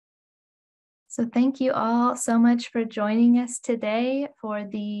So thank you all so much for joining us today for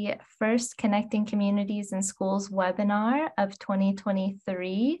the first Connecting Communities and Schools webinar of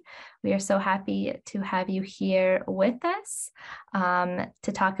 2023. We are so happy to have you here with us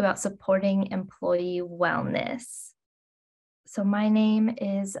to talk about supporting employee wellness. So my name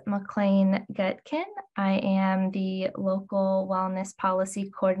is McLean Gutkin. I am the local wellness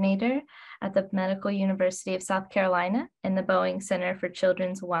policy coordinator at the Medical University of South Carolina in the Boeing Center for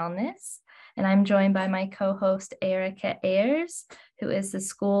Children's Wellness. And I'm joined by my co-host, Erica Ayers, who is the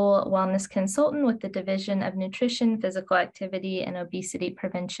school wellness consultant with the Division of Nutrition, Physical Activity, and Obesity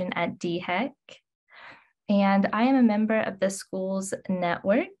Prevention at DHEC. And I am a member of the school's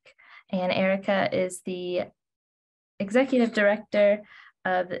network, and Erica is the Executive Director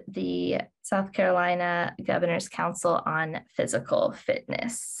of the South Carolina Governor's Council on Physical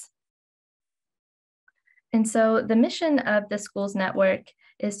Fitness. And so the mission of the school's network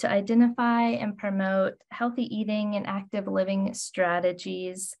is to identify and promote healthy eating and active living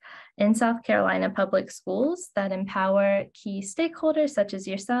strategies in South Carolina public schools that empower key stakeholders such as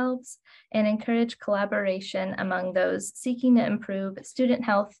yourselves and encourage collaboration among those seeking to improve student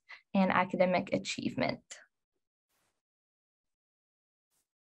health and academic achievement.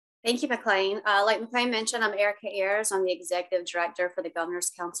 Thank you, McLean. Like McLean mentioned, I'm Erica Ayers. I'm the Executive Director for the Governor's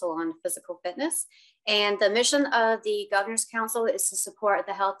Council on Physical Fitness. And the mission of the Governor's Council is to support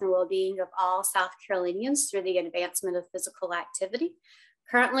the health and well-being of all South Carolinians through the advancement of physical activity.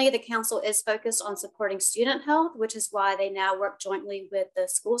 Currently, the council is focused on supporting student health, which is why they now work jointly with the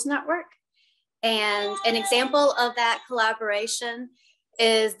schools network. And an example of that collaboration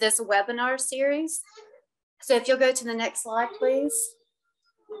is this webinar series. So if you'll go to the next slide, please.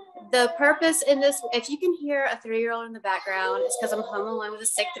 The purpose in this, if you can hear a 3-year-old in the background, it's because I'm home alone with a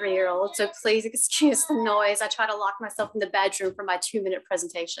sick 3-year-old. So please excuse the noise. I try to lock myself in the bedroom for my 2-minute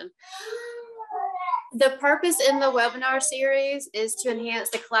presentation. The purpose in the webinar series is to enhance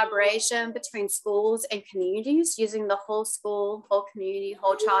the collaboration between schools and communities using the whole school, whole community,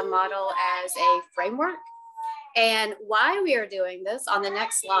 whole child model as a framework. And why we are doing this on the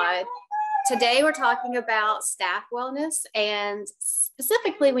next slide. Today, we're talking about staff wellness, and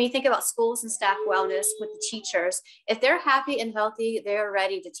specifically when you think about schools and staff wellness with the teachers, if they're happy and healthy, they're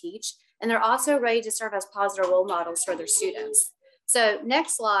ready to teach, and they're also ready to serve as positive role models for their students. So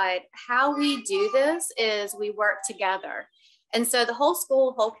next slide, how we do this is we work together. And so the whole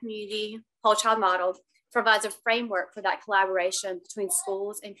school, whole community, whole child model provides a framework for that collaboration between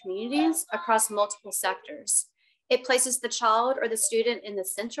schools and communities across multiple sectors. It places the child or the student in the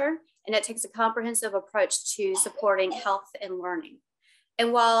center, and it takes a comprehensive approach to supporting health and learning.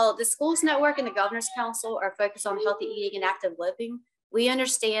 And while the schools network and the Governor's Council are focused on healthy eating and active living, we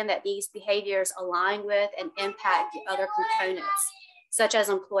understand that these behaviors align with and impact the other components, such as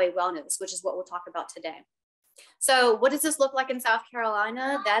employee wellness, which is what we'll talk about today. So what does this look like in South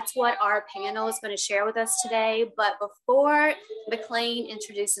Carolina? That's what our panel is going to share with us today. But before McLean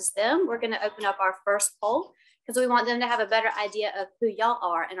introduces them, we're going to open up our first poll, because we want them to have a better idea of who y'all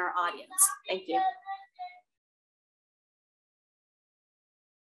are in our audience. Thank you.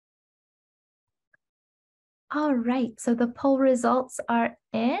 All right, so the poll results are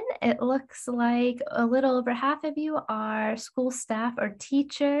in. It looks like a little over half of you are school staff or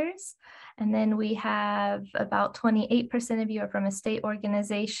teachers. And then we have about 28% of you are from a state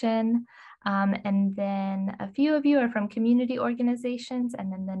organization. And then a few of you are from community organizations,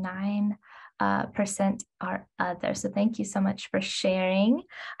 and then the 9% are other. So thank you so much for sharing.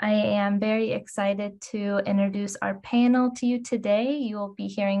 I am very excited to introduce our panel to you today. You will be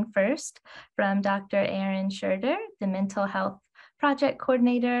hearing first from Dr. Erin Scherder, the Mental Health Project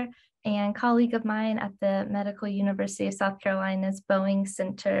Coordinator and colleague of mine at the Medical University of South Carolina's Boeing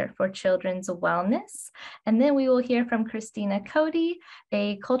Center for Children's Wellness. And then we will hear from Christina Cody,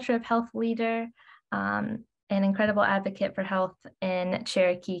 a culture of health leader, an incredible advocate for health in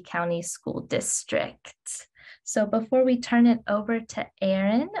Cherokee County School District. So before we turn it over to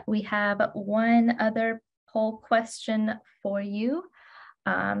Erin, we have one other poll question for you.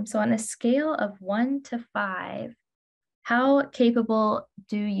 So on a scale of 1 to 5, how capable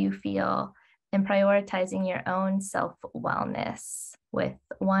do you feel in prioritizing your own self-wellness, with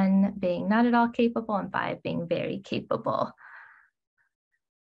 1 being not at all capable and 5 being very capable?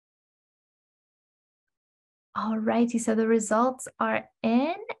 All righty, so the results are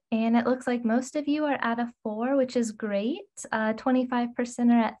in, and it looks like most of you are at a 4, which is great.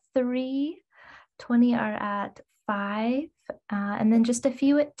 25% are at 3, 20 are at 5, and then just a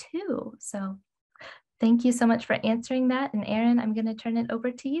few at 2. So thank you so much for answering that. And Erin, I'm going to turn it over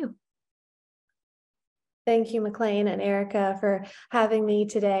to you. Thank you, McLean and Erica, for having me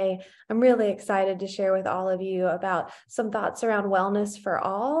today. I'm really excited to share with all of you about some thoughts around wellness for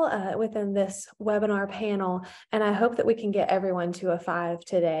all within this webinar panel. And I hope that we can get everyone to a 5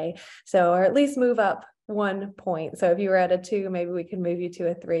 today. So, or at least move up 1 point. So if you were at a 2, maybe we can move you to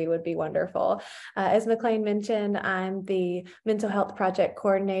a 3, would be wonderful. As McLean mentioned, I'm the Mental Health Project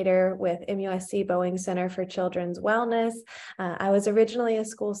Coordinator with MUSC Boeing Center for Children's Wellness. I was originally a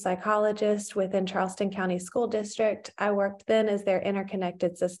school psychologist within Charleston County School District. I worked then as their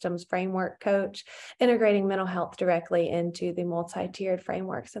interconnected systems framework coach, integrating mental health directly into the multi-tiered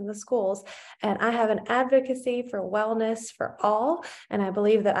frameworks in the schools. And I have an advocacy for wellness for all, and I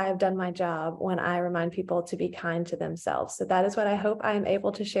believe that I have done my job when I remind people to be kind to themselves. So that is what I hope I am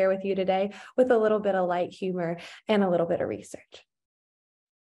able to share with you today, with a little bit of light humor and a little bit of research.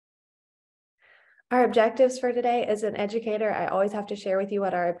 Our objectives for today, as an educator, I always have to share with you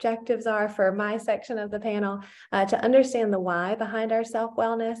what our objectives are for my section of the panel. To understand the why behind our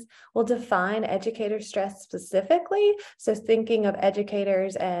self-wellness, we'll define educator stress specifically, so thinking of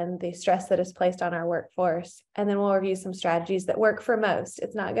educators and the stress that is placed on our workforce. And then we'll review some strategies that work for most.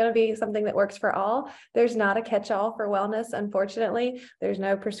 It's not going to be something that works for all. There's not a catch-all for wellness, unfortunately. There's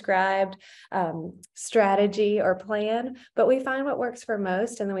no prescribed strategy or plan, but we find what works for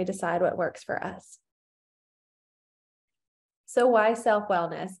most, and then we decide what works for us. So why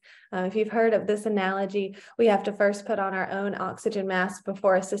self-wellness? If you've heard of this analogy, we have to first put on our own oxygen mask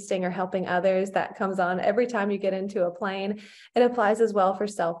before assisting or helping others. That comes on every time you get into a plane. It applies as well for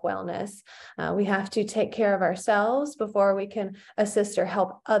self-wellness. We have to take care of ourselves before we can assist or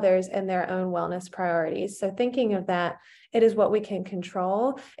help others in their own wellness priorities. So thinking of that, it is what we can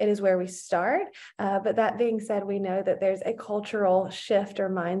control. It is where we start. But that being said, we know that there's a cultural shift or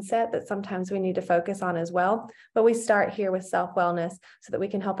mindset that sometimes we need to focus on as well. But we start here with self-wellness so that we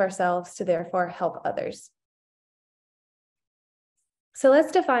can help ourselves to therefore help others. So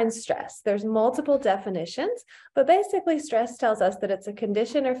let's define stress. There's multiple definitions, but basically stress tells us that it's a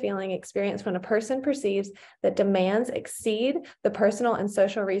condition or feeling experienced when a person perceives that demands exceed the personal and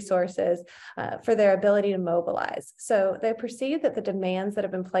social resources for their ability to mobilize. So they perceive that the demands that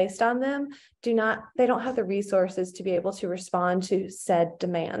have been placed on them they don't have the resources to be able to respond to said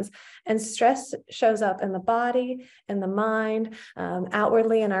demands. And stress shows up in the body, in the mind,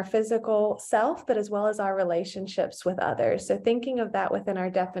 outwardly in our physical self, but as well as our relationships with others. So thinking of that within our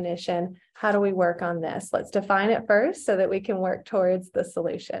definition, how do we work on this? Let's define it first so that we can work towards the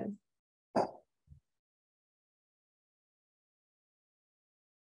solution.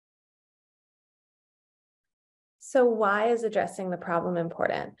 So why is addressing the problem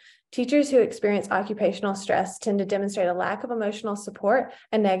important? Teachers who experience occupational stress tend to demonstrate a lack of emotional support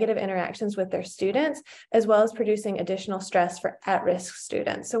and negative interactions with their students, as well as producing additional stress for at-risk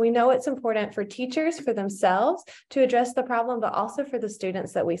students. So we know it's important for teachers, for themselves, to address the problem, but also for the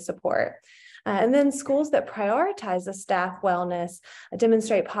students that we support. And then schools that prioritize the staff wellness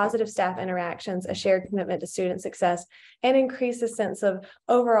demonstrate positive staff interactions, a shared commitment to student success, and increase a sense of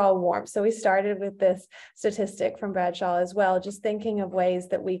overall warmth. So we started with this statistic from Bradshaw as well, just thinking of ways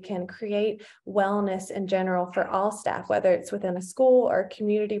that we can create wellness in general for all staff, whether it's within a school or a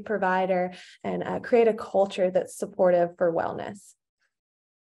community provider, and create a culture that's supportive for wellness.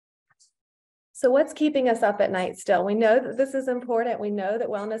 So what's keeping us up at night still? We know that this is important. We know that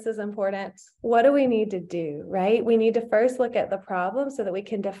wellness is important. What do we need to do, right? We need to first look at the problem so that we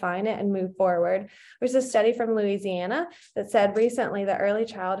can define it and move forward. There's a study from Louisiana that said recently that early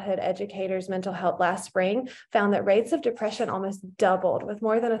childhood educators' mental health last spring found that rates of depression almost doubled, with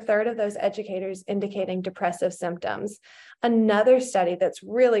more than a third of those educators indicating depressive symptoms. Another study that's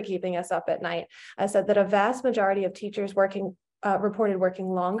really keeping us up at night said that a vast majority of teachers reported working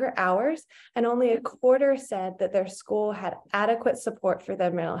longer hours, and only a quarter said that their school had adequate support for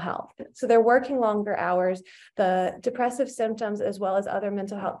their mental health. So they're working longer hours. The depressive symptoms as well as other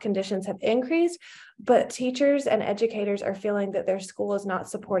mental health conditions have increased, but teachers and educators are feeling that their school is not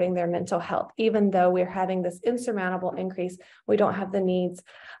supporting their mental health. Even though we're having this insurmountable increase, we don't have the needs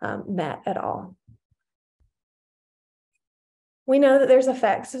met at all. We know that there's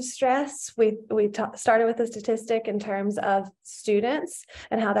effects of stress. We started with a statistic in terms of students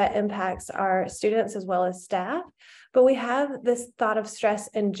and how that impacts our students as well as staff. But we have this thought of stress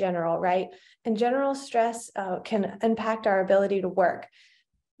in general, right? In general, stress can impact our ability to work.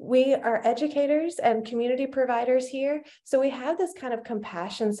 We are educators and community providers here, so we have this kind of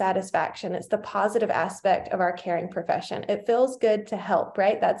compassion satisfaction. It's the positive aspect of our caring profession. It feels good to help,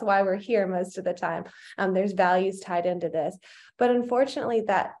 right? That's why we're here most of the time. There's values tied into this. But unfortunately,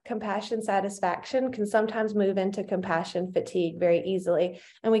 that compassion satisfaction can sometimes move into compassion fatigue very easily.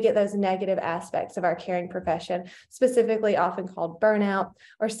 And we get those negative aspects of our caring profession, specifically often called burnout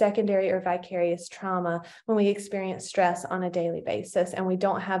or secondary or vicarious trauma, when we experience stress on a daily basis and we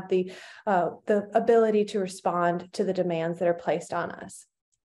don't have the ability to respond to the demands that are placed on us.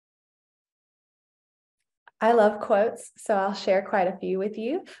 I love quotes, so I'll share quite a few with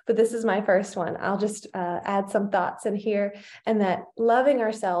you, but this is my first one. I'll just add some thoughts in here, and that loving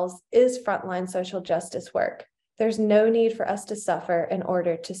ourselves is frontline social justice work. There's no need for us to suffer in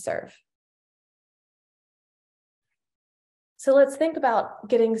order to serve. So let's think about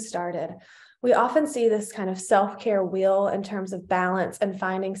getting started. We often see this kind of self-care wheel in terms of balance and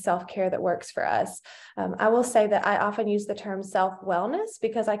finding self-care that works for us. I will say that I often use the term self-wellness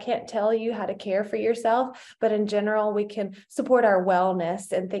because I can't tell you how to care for yourself, but in general, we can support our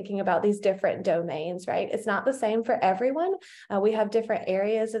wellness in thinking about these different domains, right? It's not the same for everyone. We have different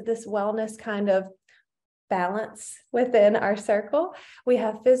areas of this wellness kind of balance within our circle. We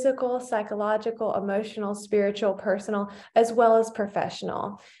have physical, psychological, emotional, spiritual, personal, as well as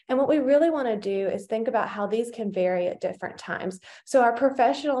professional. And what we really want to do is think about how these can vary at different times. So our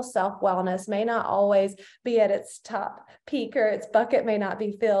professional self-wellness may not always be at its top peak, or its bucket may not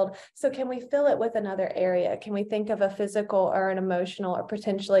be filled. So can we fill it with another area? Can we think of a physical or an emotional or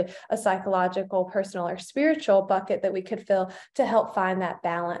potentially a psychological, personal, or spiritual bucket that we could fill to help find that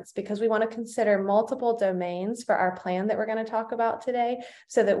balance? Because we want to consider multiple domains for our plan that we're going to talk about today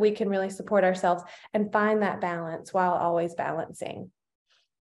so that we can really support ourselves and find that balance while always balancing.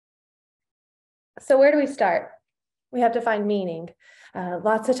 So where do we start? We have to find meaning.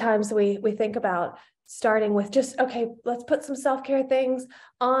 Lots of times we think about starting with just, okay, let's put some self-care things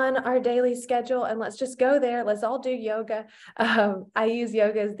on our daily schedule and let's just go there. Let's all do yoga. I use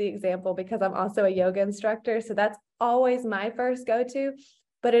yoga as the example because I'm also a yoga instructor. So that's always my first go-to.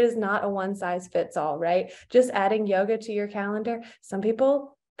 But it is not a one size fits all, right? Just adding yoga to your calendar. Some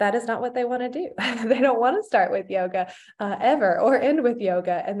people, that is not what they want to do. They don't want to start with yoga ever or end with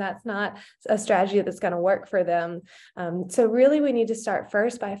yoga. And that's not a strategy that's going to work for them. So really, we need to start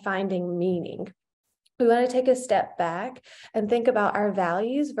first by finding meaning. We want to take a step back and think about our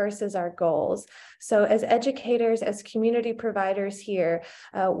values versus our goals. So as educators, as community providers here,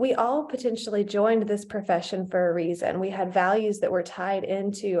 we all potentially joined this profession for a reason. We had values that were tied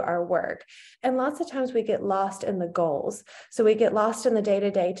into our work. And lots of times we get lost in the goals. So we get lost in the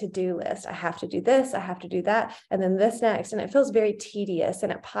day-to-day to-do list. I have to do this, I have to do that, and then this next. And it feels very tedious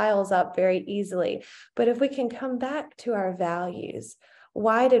and it piles up very easily. But if we can come back to our values,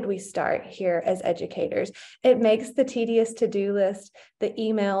 why did we start here as educators? It makes the tedious to-do list, the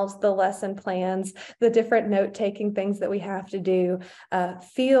emails, the lesson plans, the different note-taking things that we have to do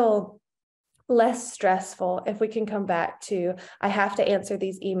feel less stressful if we can come back to, I have to answer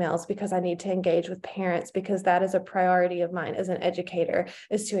these emails because I need to engage with parents, because that is a priority of mine as an educator,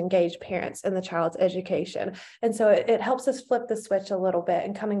 is to engage parents in the child's education. And so it helps us flip the switch a little bit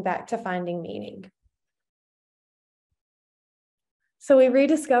and coming back to finding meaning. So we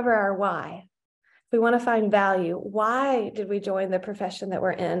rediscover our why. We want to find value. Why did we join the profession that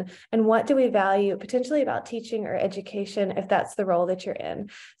we're in? And what do we value potentially about teaching or education if that's the role that you're in?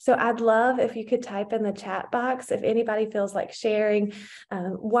 So I'd love if you could type in the chat box if anybody feels like sharing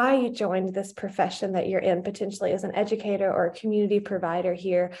why you joined this profession that you're in, potentially as an educator or a community provider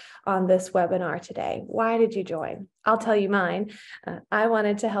here on this webinar today. Why did you join? I'll tell you mine. I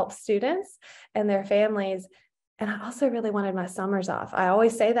wanted to help students and their families. And I also really wanted my summers off. I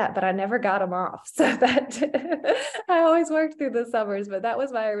always say that, but I never got them off. So that I always worked through the summers, but that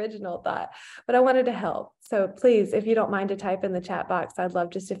was my original thought. But I wanted to help. So please, if you don't mind to type in the chat box, I'd love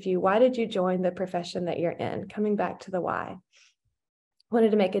just a few. Why did you join the profession that you're in? Coming back to the why.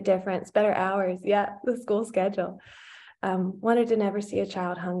 Wanted to make a difference, better hours. Yeah, the school schedule. Wanted to never see a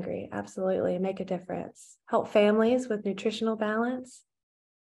child hungry. Absolutely, make a difference. Help families with nutritional balance.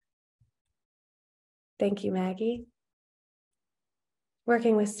 Thank you, Maggie.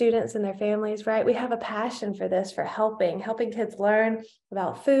 Working with students and their families, right? We have a passion for this, for helping kids learn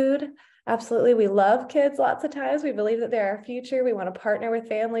about food. Absolutely, we love kids lots of times. We believe that they're our future. We want to partner with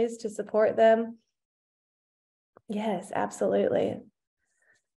families to support them. Yes, absolutely.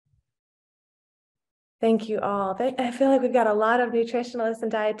 Thank you all. I feel like we've got a lot of nutritionalists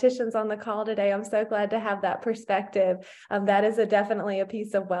and dietitians on the call today. I'm so glad to have that perspective. That is definitely a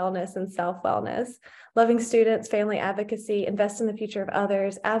piece of wellness and self-wellness. Loving students, family advocacy, invest in the future of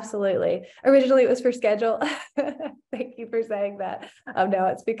others. Absolutely. Originally, it was for schedule. Thank you for saying that. No,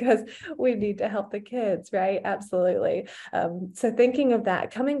 it's because we need to help the kids, right? Absolutely. So thinking of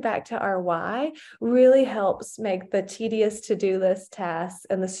that, coming back to our why really helps make the tedious to-do list tasks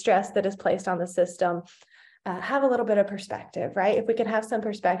and the stress that is placed on the system have a little bit of perspective, right? If we can have some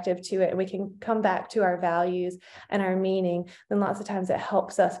perspective to it and we can come back to our values and our meaning, then lots of times it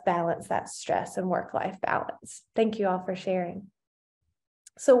helps us balance that stress and work-life balance. Thank you all for sharing.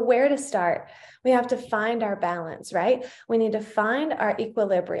 So where to start? We have to find our balance, right? We need to find our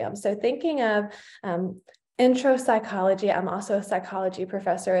equilibrium. So thinking of intro psychology, I'm also a psychology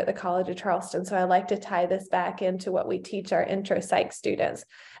professor at the College of Charleston, so I like to tie this back into what we teach our intro psych students.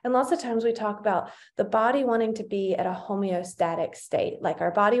 And lots of times we talk about the body wanting to be at a homeostatic state, like our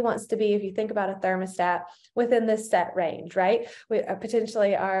body wants to be, if you think about a thermostat, within this set range, right? We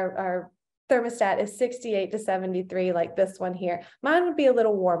potentially our thermostat is 68 to 73, like this one here. Mine would be a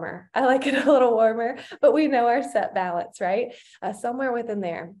little warmer. I like it a little warmer, but we know our set balance, right? Somewhere within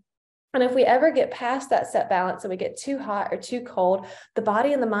there. And if we ever get past that set balance and we get too hot or too cold, the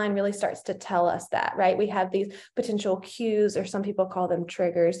body and the mind really starts to tell us that, right? We have these potential cues, or some people call them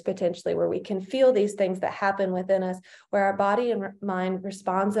triggers, potentially, where we can feel these things that happen within us, where our body and mind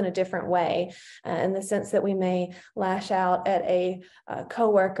responds in a different way, in the sense that we may lash out at a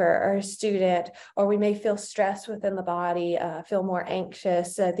coworker or a student, or we may feel stress within the body, feel more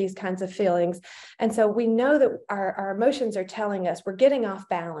anxious, these kinds of feelings. And so we know that our emotions are telling us we're getting off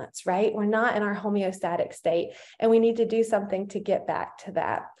balance, right? We're not in our homeostatic state, and we need to do something to get back to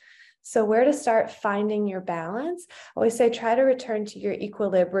that. So where to start finding your balance? I always say, try to return to your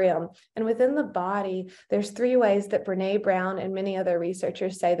equilibrium. And within the body, there's 3 ways that Brené Brown and many other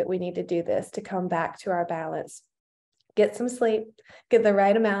researchers say that we need to do this to come back to our balance. Get some sleep, get the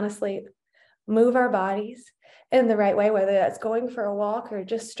right amount of sleep, move our bodies in the right way, whether that's going for a walk or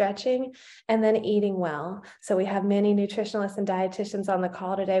just stretching, and then eating well. So we have many nutritionalists and dietitians on the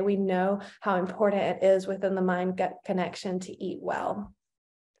call today. We know how important it is within the mind-gut connection to eat well.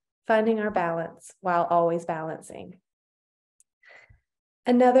 Finding our balance while always balancing.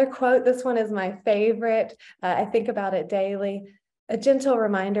 Another quote, this one is my favorite. I think about it daily. A gentle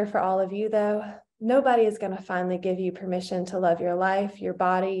reminder for all of you, though. Nobody is going to finally give you permission to love your life, your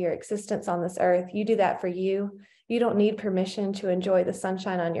body, your existence on this earth. You do that for you. You don't need permission to enjoy the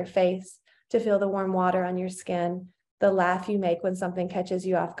sunshine on your face, to feel the warm water on your skin, the laugh you make when something catches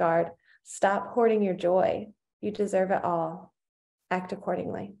you off guard. Stop hoarding your joy. You deserve it all. Act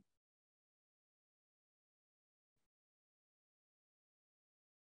accordingly.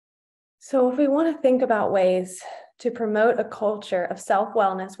 So if we want to think about ways to promote a culture of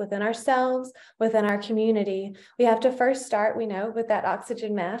self-wellness within ourselves, within our community, we have to first start, we know, with that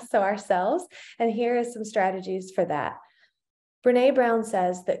oxygen mask, so ourselves. And here are some strategies for that. Brené Brown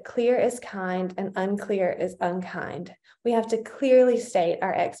says that clear is kind and unclear is unkind. We have to clearly state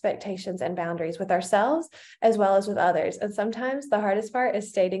our expectations and boundaries with ourselves as well as with others. And sometimes the hardest part is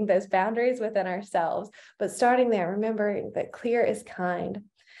stating those boundaries within ourselves, but starting there, remembering that clear is kind.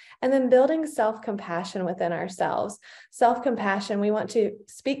 And then building self-compassion within ourselves. Self-compassion, we want to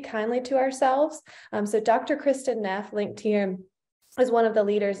speak kindly to ourselves. So Dr. Kristen Neff, linked here, is one of the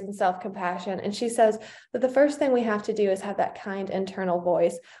leaders in self-compassion. And she says that the first thing we have to do is have that kind internal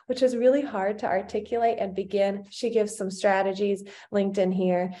voice, which is really hard to articulate and begin. She gives some strategies linked in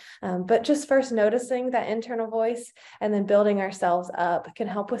here. But just first noticing that internal voice and then building ourselves up can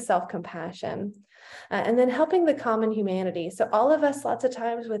help with self-compassion. And then helping the common humanity. So all of us, lots of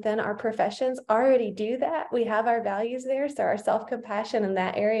times within our professions, already do that. We have our values there. So our self-compassion in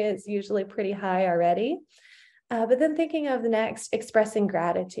that area is usually pretty high already. But then thinking of the next, expressing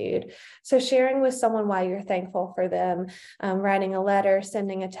gratitude. So sharing with someone why you're thankful for them, writing a letter,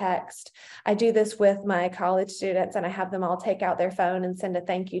 sending a text. I do this with my college students, and I have them all take out their phone and send a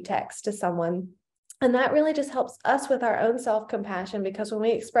thank you text to someone. And that really just helps us with our own self-compassion, because when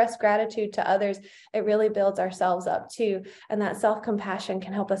we express gratitude to others, it really builds ourselves up too. And that self-compassion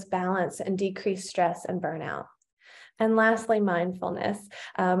can help us balance and decrease stress and burnout. And lastly, mindfulness.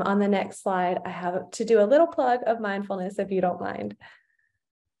 On the next slide, I have to do a little plug of mindfulness, if you don't mind.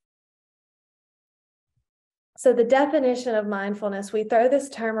 So the definition of mindfulness, we throw this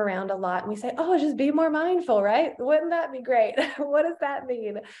term around a lot and we say, oh, just be more mindful, right? Wouldn't that be great? What does that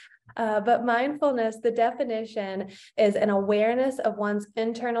mean? But mindfulness, the definition is an awareness of one's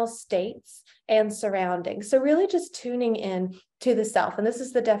internal states and surroundings. So really just tuning in to the self. And this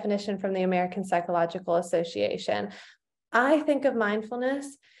is the definition from the American Psychological Association. I think of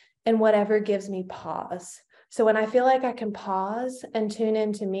mindfulness and whatever gives me pause. So when I feel like I can pause and tune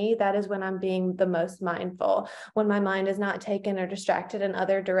into me, that is when I'm being the most mindful, when my mind is not taken or distracted in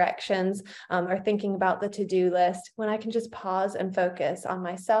other directions, or thinking about the to-do list, when I can just pause and focus on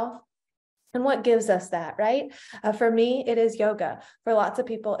myself. And what gives us that, right? For me, it is yoga. For lots of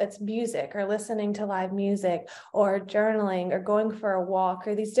people, it's music or listening to live music or journaling or going for a walk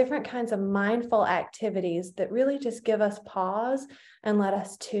or these different kinds of mindful activities that really just give us pause and let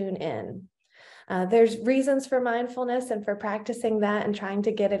us tune in. There's reasons for mindfulness and for practicing that and trying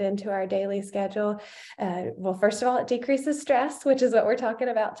to get it into our daily schedule. Well, first of all, it decreases stress, which is what we're talking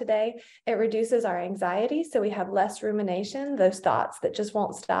about today. It reduces our anxiety, so we have less rumination, those thoughts that just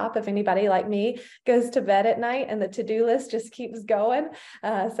won't stop. If anybody like me goes to bed at night and the to-do list just keeps going,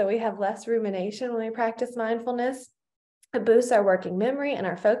 so we have less rumination when we practice mindfulness. It boosts our working memory and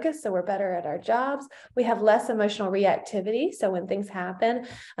our focus, so we're better at our jobs. We have less emotional reactivity, so when things happen,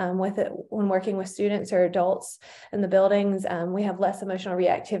 when working with students or adults in the buildings, we have less emotional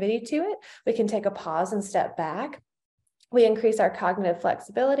reactivity to it. We can take a pause and step back. We increase our cognitive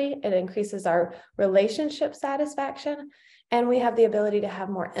flexibility. It increases our relationship satisfaction. And we have the ability to have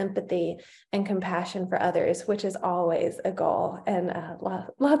more empathy and compassion for others, which is always a goal. And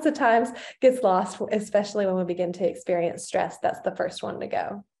lots of times gets lost, especially when we begin to experience stress. That's the first one to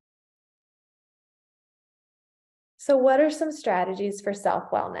go. So what are some strategies for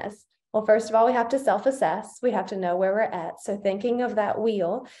self-wellness? Well, first of all, we have to self-assess. We have to know where we're at. So thinking of that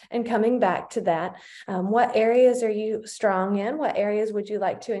wheel and coming back to that, what areas are you strong in? What areas would you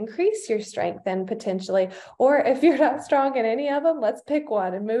like to increase your strength in potentially? Or if you're not strong in any of them, let's pick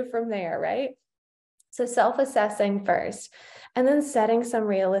one and move from there, right? So self-assessing first, and then setting some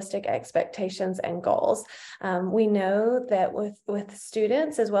realistic expectations and goals. We know that with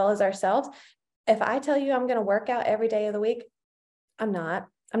students as well as ourselves, if I tell you I'm going to work out every day of the week, I'm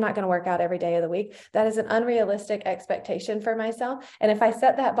not going to work out every day of the week. That is an unrealistic expectation for myself. And if I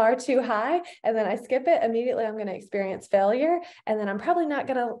set that bar too high and then I skip it, immediately I'm going to experience failure. And then I'm probably not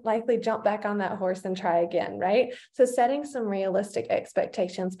going to likely jump back on that horse and try again, right? So setting some realistic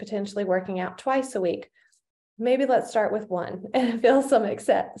expectations, potentially working out twice a week. Maybe let's start with one and feel some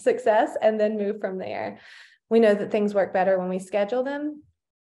success and then move from there. We know that things work better when we schedule them.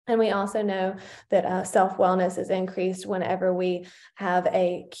 And we also know that self-wellness is increased whenever we have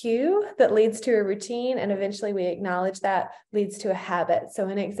a cue that leads to a routine, and eventually we acknowledge that leads to a habit. So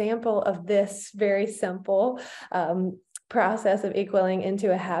an example of this very simple process of equaling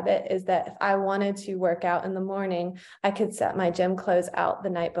into a habit is that if I wanted to work out in the morning, I could set my gym clothes out the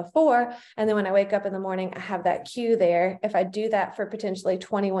night before. And then when I wake up in the morning, I have that cue there. If I do that for potentially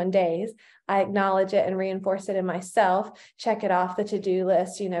 21 days, I acknowledge it and reinforce it in myself, check it off the to-do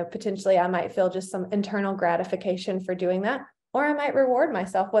list. You know, potentially I might feel just some internal gratification for doing that, or I might reward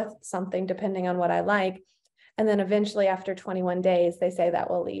myself with something depending on what I like. And then eventually after 21 days, they say that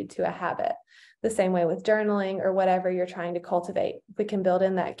will lead to a habit. The same way with journaling or whatever you're trying to cultivate. We can build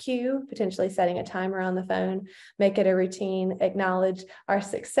in that cue, potentially setting a timer on the phone, make it a routine, acknowledge our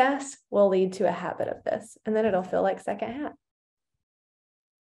success will lead to a habit of this. And then it'll feel like second hat.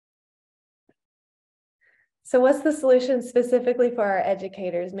 So what's the solution specifically for our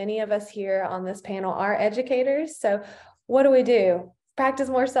educators? Many of us here on this panel are educators. So what do? Practice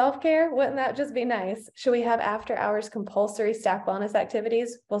more self-care? Wouldn't that just be nice? Should we have after-hours compulsory staff wellness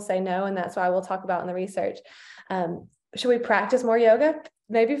activities? We'll say no, and that's why we'll talk about in the research. Should we practice more yoga?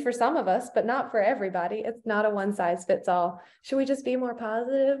 Maybe for some of us, but not for everybody. It's not a one-size-fits-all. Should we just be more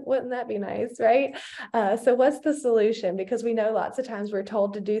positive? Wouldn't that be nice, right? So what's the solution? Because we know lots of times we're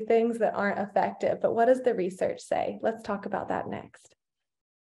told to do things that aren't effective, but what does the research say? Let's talk about that next.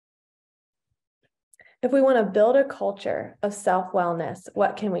 If we want to build a culture of self-wellness,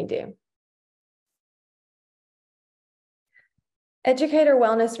 what can we do? Educator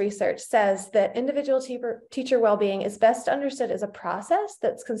wellness research says that individual teacher well-being is best understood as a process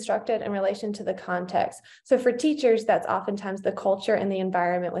that's constructed in relation to the context. So for teachers, that's oftentimes the culture and the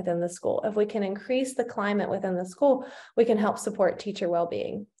environment within the school. If we can increase the climate within the school, we can help support teacher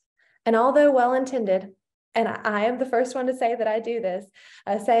well-being. And although well-intended, And I am the first one to say that I do this,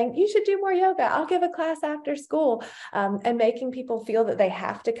 saying, you should do more yoga. I'll give a class after school. And making people feel that they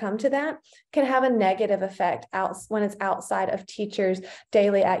have to come to that can have a negative effect when it's outside of teachers'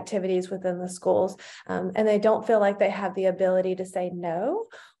 daily activities within the schools. And they don't feel like they have the ability to say no,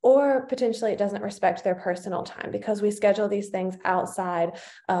 or potentially it doesn't respect their personal time, because we schedule these things outside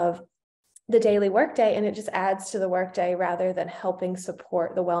of the daily workday, and it just adds to the workday rather than helping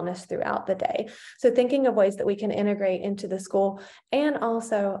support the wellness throughout the day. So thinking of ways that we can integrate into the school and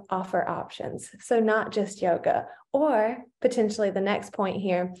also offer options. So not just yoga, or potentially the next point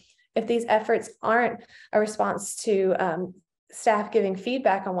here, if these efforts aren't a response to staff giving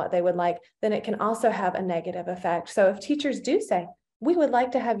feedback on what they would like, then it can also have a negative effect. So if teachers do say, we would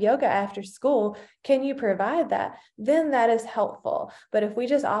like to have yoga after school, can you provide that? Then that is helpful. But if we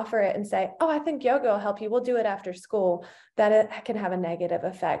just offer it and say, oh, I think yoga will help you, we'll do it after school, that it can have a negative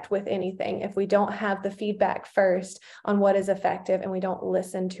effect with anything if we don't have the feedback first on what is effective and we don't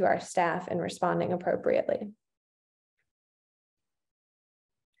listen to our staff in responding appropriately.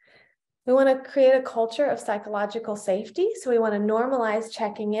 We want to create a culture of psychological safety. So we want to normalize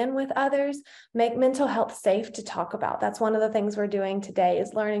checking in with others, make mental health safe to talk about. That's one of the things we're doing today,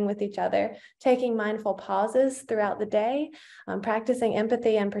 is learning with each other, taking mindful pauses throughout the day, practicing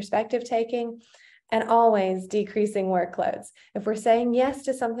empathy and perspective taking, and always decreasing workloads. If we're saying yes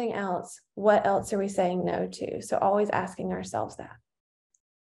to something else, what else are we saying no to? So always asking ourselves that.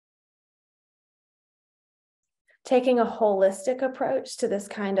 Taking a holistic approach to this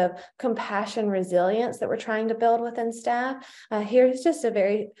kind of compassion resilience that we're trying to build within staff. Here's just a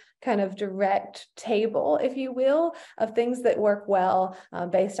very kind of direct table, if you will, of things that work well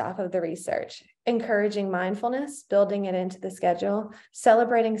based off of the research. Encouraging mindfulness, building it into the schedule,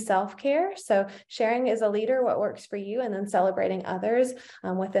 celebrating self-care. So sharing as a leader what works for you and then celebrating others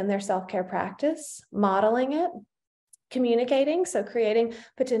within their self-care practice, modeling it. Communicating, so creating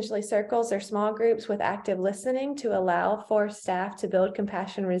potentially circles or small groups with active listening to allow for staff to build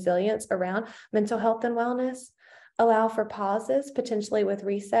compassion resilience around mental health and wellness. Allow for pauses, potentially with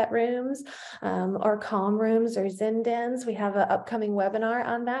reset rooms or calm rooms or Zen dens. We have an upcoming webinar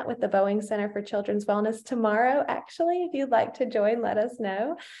on that with the Boeing Center for Children's Wellness tomorrow, actually. If you'd like to join, let us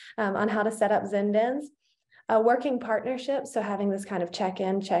know on how to set up Zen dens. Working partnerships, so having this kind of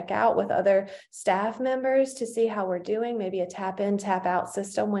check-in, check-out with other staff members to see how we're doing, maybe a tap-in, tap-out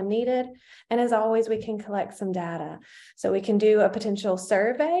system when needed. And as always, we can collect some data. So we can do a potential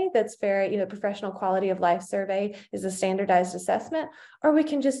survey that's very, professional quality of life survey is a standardized assessment, or we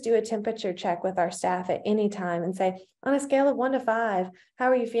can just do a temperature check with our staff at any time and say, on a scale of 1 to 5, how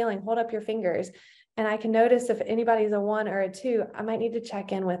are you feeling? Hold up your fingers. And I can notice if anybody's a 1 or a 2, I might need to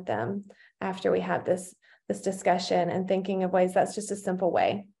check in with them after we have this discussion, and thinking of ways that's just a simple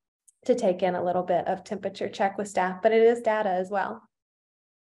way to take in a little bit of temperature check with staff, but it is data as well.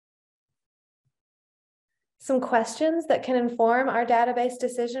 Some questions that can inform our database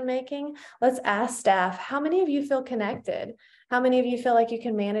decision making. Let's ask staff, how many of you feel connected? How many of you feel like you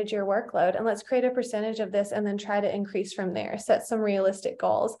can manage your workload? And let's create a percentage of this and then try to increase from there. Set some realistic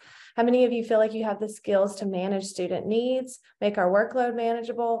goals. How many of you feel like you have the skills to manage student needs, make our workload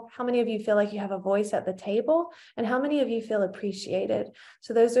manageable? How many of you feel like you have a voice at the table? And how many of you feel appreciated?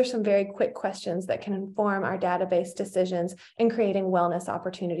 So those are some very quick questions that can inform our database decisions in creating wellness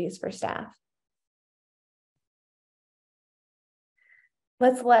opportunities for staff.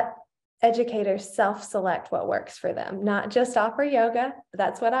 Let's let educators self-select what works for them, not just offer yoga.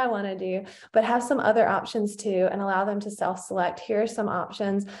 That's what I want to do, but have some other options too, and allow them to self-select. Here are some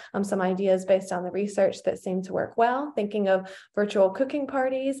options, some ideas based on the research that seem to work well. Thinking of virtual cooking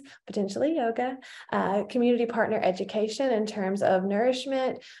parties, potentially yoga, community partner education in terms of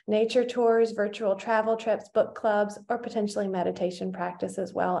nourishment, nature tours, virtual travel trips, book clubs, or potentially meditation practice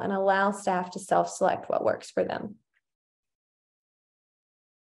as well, and allow staff to self-select what works for them.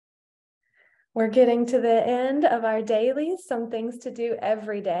 We're getting to the end of our dailies, some things to do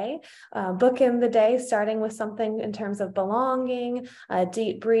every day. Bookend the day, starting with something in terms of belonging,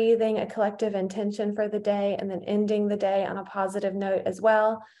 deep breathing, a collective intention for the day, and then ending the day on a positive note as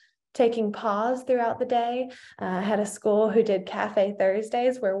well. Taking pause throughout the day. I had a school who did Cafe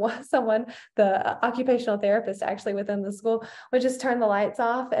Thursdays where the occupational therapist actually within the school would just turn the lights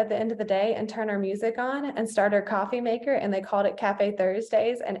off at the end of the day and turn our music on and start our coffee maker, and they called it Cafe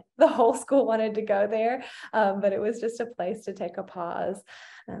Thursdays, and the whole school wanted to go there, but it was just a place to take a pause.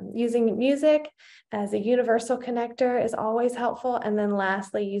 Using music as a universal connector is always helpful. And then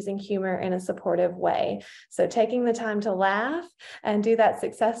lastly, using humor in a supportive way. So taking the time to laugh and do that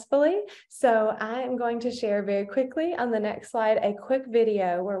successfully. So I am going to share very quickly on the next slide a quick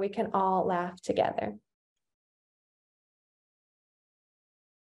video where we can all laugh together.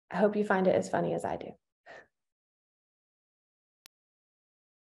 I hope you find it as funny as I do.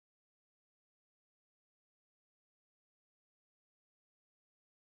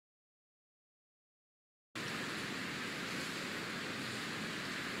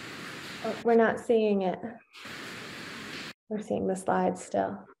 Oh, we're not seeing it. We're seeing the slides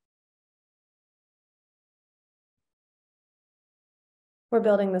still. We're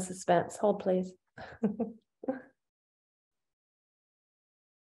building the suspense. Hold, please.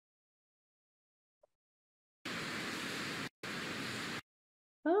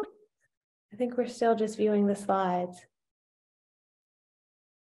 Oh, I think we're still just viewing the slides.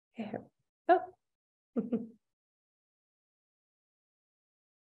 Here. Oh.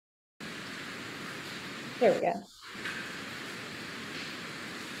 Here we go.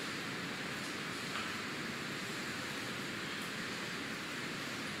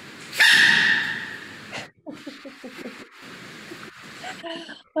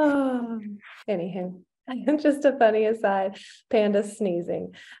 Oh, anywho, just a funny aside, Panda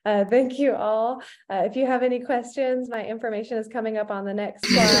sneezing. Thank you all. If you have any questions, my information is coming up on the next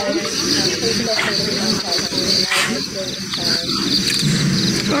slide.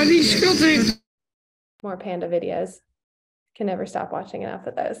 Please feel free to be in touch. More Panda videos. Can never stop watching enough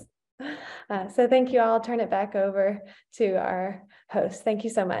of those. So thank you all. I'll turn it back over to our host. Thank you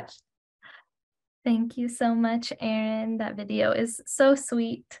so much. Thank you so much, Erin. That video is so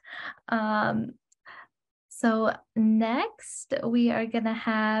sweet. So next, we are going to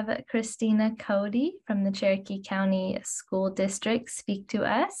have Christina Cody from the Cherokee County School District speak to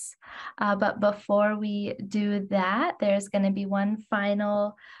us. But before we do that, there's going to be one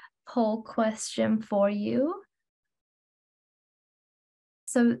final poll question for you.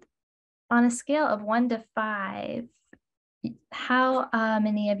 So on a scale of 1 to 5, how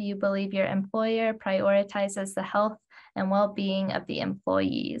many of you believe your employer prioritizes the health and well-being of the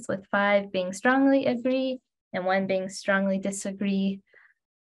employees, with 5 being strongly agree and 1 being strongly disagree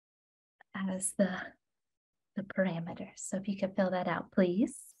as the parameters? So if you could fill that out,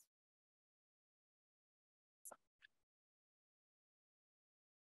 please.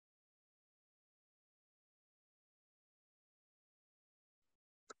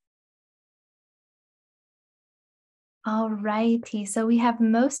 All righty, so we have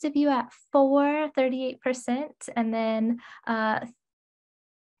most of you at 4, 38%, and then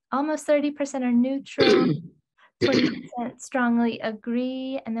almost 30% are neutral, 20% strongly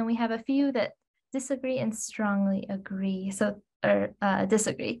agree, and then we have a few that disagree and strongly agree, so or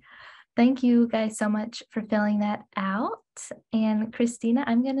disagree. Thank you guys so much for filling that out. And Christina,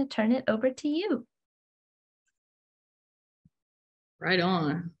 I'm going to turn it over to you. Right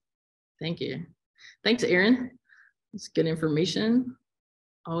on. Thank you. Thanks, Erin. It's good information.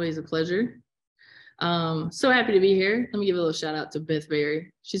 Always a pleasure. So happy to be here. Let me give a little shout out to Beth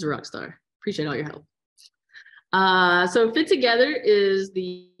Berry. She's a rock star. Appreciate all your help. So Fit Together is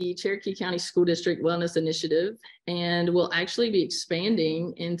the Cherokee County School District Wellness Initiative, and we'll actually be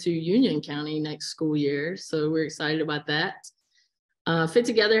expanding into Union County next school year. So we're excited about that. Fit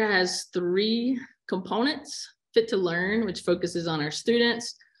Together has 3 components: Fit to Learn, which focuses on our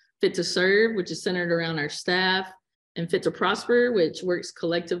students; Fit to Serve, which is centered around our staff; and Fit to Prosper, which works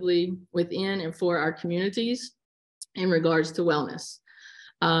collectively within and for our communities in regards to wellness.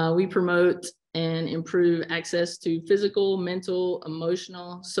 We promote and improve access to physical, mental,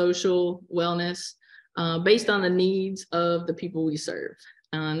 emotional, social wellness based on the needs of the people we serve.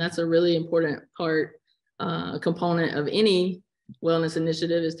 And that's a really important component of any wellness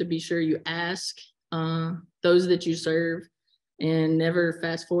initiative, is to be sure you ask those that you serve and never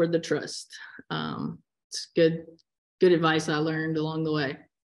fast forward the trust. It's good advice I learned along the way.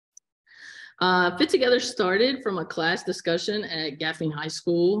 Fit Together started from a class discussion at Gaffney High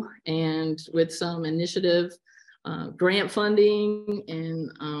School, and with some initiative, grant funding,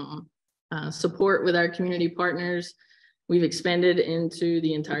 and support with our community partners, we've expanded into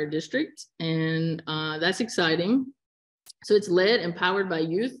the entire district, and that's exciting. So it's led and powered by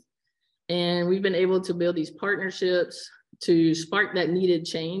youth, and we've been able to build these partnerships to spark that needed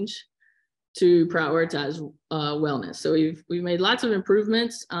change to prioritize wellness. So we've made lots of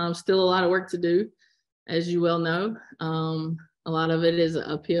improvements, still a lot of work to do, as you well know. A lot of it is an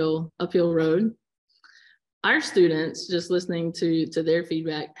uphill road. Our students, just listening to their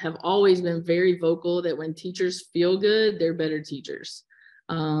feedback, have always been very vocal that when teachers feel good, they're better teachers.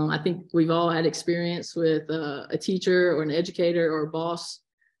 I think we've all had experience with a teacher or an educator or a boss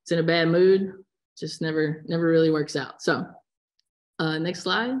that's in a bad mood, just never really works out. So next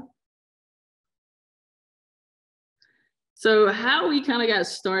slide. So how we kind of got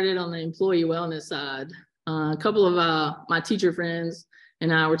started on the employee wellness side, a couple of my teacher friends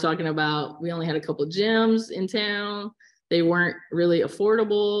and I were talking about, we only had a couple of gyms in town. They weren't really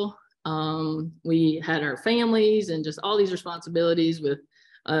affordable. We had our families and just all these responsibilities with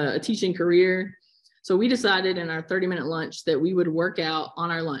a teaching career. So we decided in our 30-minute lunch that we would work out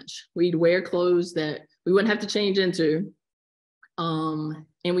on our lunch. We'd wear clothes that we wouldn't have to change into, and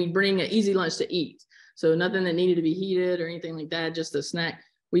we'd bring an easy lunch to eat. So nothing that needed to be heated or anything like that, just a snack.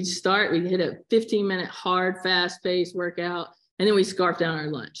 We'd hit a 15-minute hard, fast-paced workout, and then we scarfed down our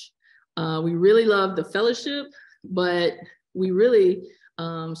lunch. We really loved the fellowship, but we really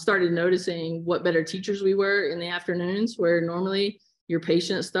started noticing what better teachers we were in the afternoons, where normally your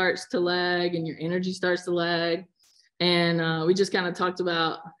patience starts to lag and your energy starts to lag. And we just kind of talked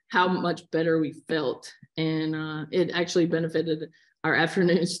about how much better we felt. And it actually benefited our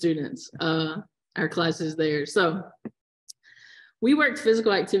afternoon students, our classes there. So we worked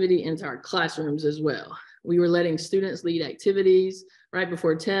physical activity into our classrooms as well. We were letting students lead activities right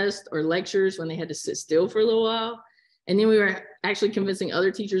before tests or lectures when they had to sit still for a little while. And then we were actually convincing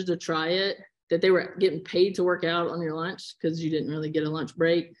other teachers to try it, that they were getting paid to work out on your lunch because you didn't really get a lunch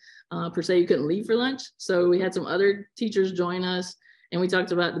break. Per se, you couldn't leave for lunch. So we had some other teachers join us, and we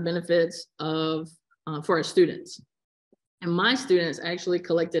talked about the benefits of for our students. And my students actually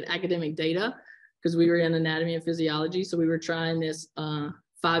collected academic data because we were in anatomy and physiology. So we were trying this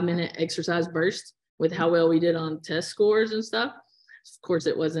 5-minute exercise burst with how well we did on test scores and stuff. Of course,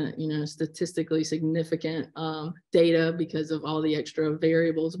 it wasn't, statistically significant data because of all the extra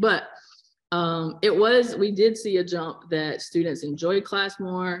variables, but we did see a jump that students enjoyed class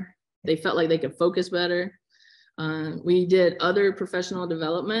more. They felt like they could focus better. We did other professional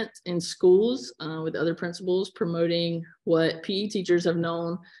development in schools with other principals promoting what PE teachers have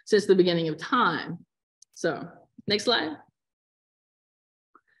known since the beginning of time. So next slide.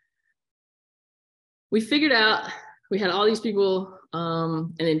 We figured out we had all these people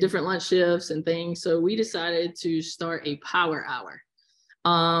and in different lunch shifts and things. So we decided to start a power hour.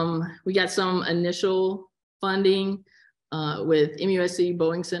 We got some initial funding with MUSC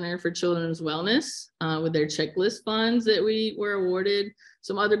Boeing Center for Children's Wellness with their checklist funds that we were awarded.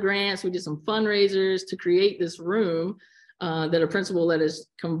 Some other grants, we did some fundraisers to create this room that a principal let us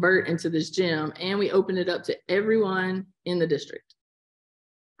convert into this gym, and we opened it up to everyone in the district.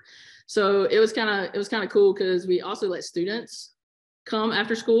 So it was kind of cool because we also let students come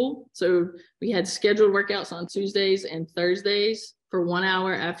after school. So we had scheduled workouts on Tuesdays and Thursdays for 1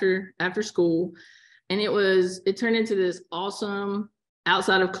 hour after school. And it turned into this awesome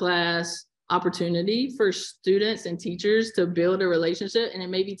outside of class opportunity for students and teachers to build a relationship. And it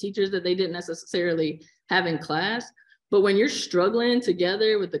may be teachers that they didn't necessarily have in class, but when you're struggling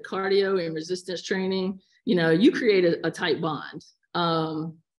together with the cardio and resistance training, you create a tight bond.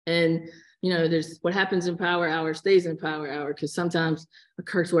 And there's what happens in power hour stays in power hour, because sometimes a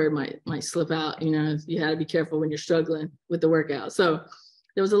curse word might slip out. You got to be careful when you're struggling with the workout. So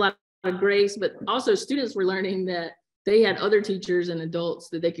there was a lot of grace, but also students were learning that they had other teachers and adults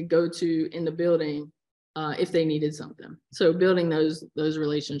that they could go to in the building if they needed something. So building those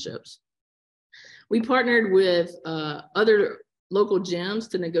relationships. We partnered with other local gyms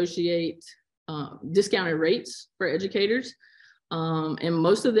to negotiate discounted rates for educators. And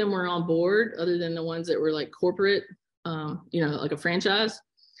most of them were on board, other than the ones that were like corporate, like a franchise.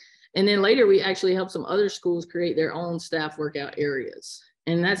 And then later we actually helped some other schools create their own staff workout areas.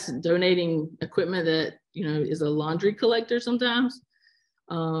 And that's donating equipment that, is a laundry collector sometimes.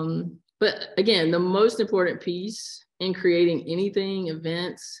 But again, the most important piece in creating anything,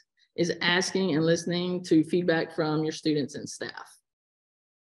 events, is asking and listening to feedback from your students and staff.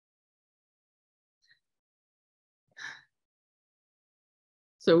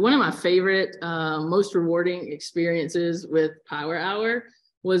 So one of my favorite, most rewarding experiences with Power Hour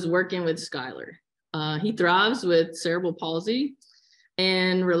was working with Skylar. He thrives with cerebral palsy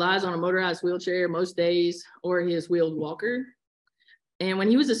and relies on a motorized wheelchair most days or his wheeled walker. And when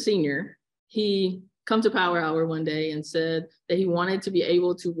he was a senior, he come to Power Hour one day and said that he wanted to be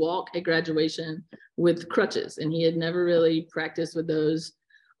able to walk at graduation with crutches, and he had never really practiced with those.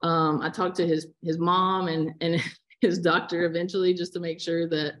 I talked to his mom and his doctor eventually just to make sure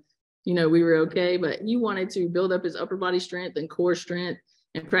that, we were okay, but he wanted to build up his upper body strength and core strength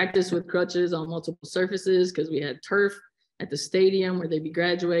and practice with crutches on multiple surfaces, because we had turf at the stadium where they'd be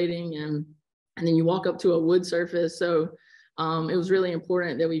graduating, and then you walk up to a wood surface. So it was really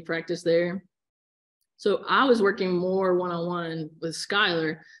important that we practice there. So I was working more one-on-one with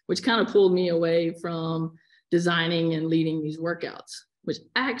Skylar, which kind of pulled me away from designing and leading these workouts, which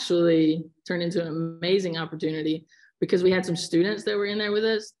actually turned into an amazing opportunity because we had some students that were in there with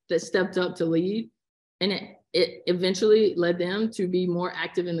us that stepped up to lead. And it eventually led them to be more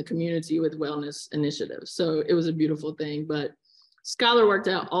active in the community with wellness initiatives. So it was a beautiful thing, but Skylar worked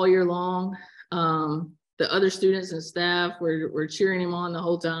out all year long. The other students and staff were cheering him on the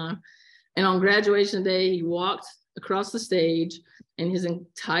whole time. And on graduation day, he walked across the stage and his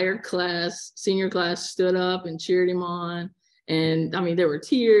entire class, senior class, stood up and cheered him on. And I mean, there were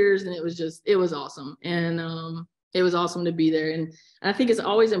tears, and it was awesome. And it was awesome to be there. And I think it's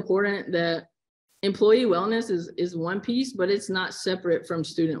always important that employee wellness is one piece, but it's not separate from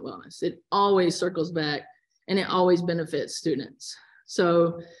student wellness. It always circles back, and it always benefits students.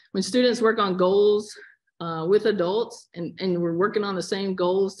 So when students work on goals with adults and we're working on the same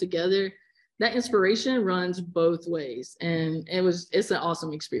goals together, that inspiration runs both ways. And it's an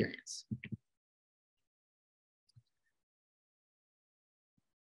awesome experience.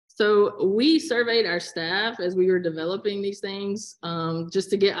 So we surveyed our staff as we were developing these things, just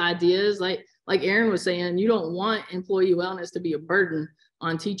to get ideas. Like Aaron was saying, you don't want employee wellness to be a burden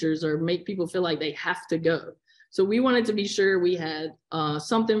on teachers or make people feel like they have to go. So we wanted to be sure we had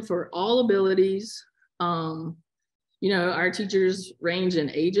something for all abilities. Our teachers range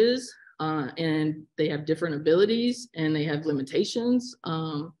in ages, and they have different abilities and they have limitations.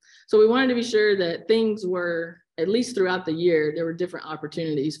 So we wanted to be sure that things were, at least throughout the year, there were different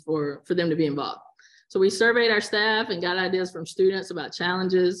opportunities for them to be involved. So we surveyed our staff and got ideas from students about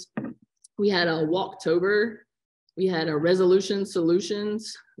challenges. We had a Walktober. We had a resolution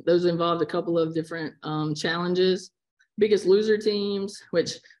solutions. Those involved a couple of different challenges. Biggest loser teams,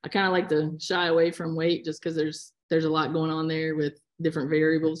 which I kind of like to shy away from weight just because there's a lot going on there with different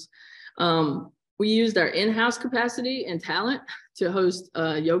variables. We used our in-house capacity and talent to host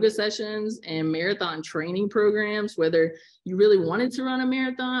yoga sessions and marathon training programs, whether you really wanted to run a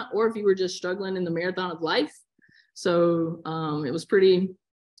marathon or if you were just struggling in the marathon of life. So it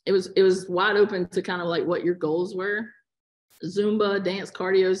was wide open to kind of like what your goals were. Zumba, dance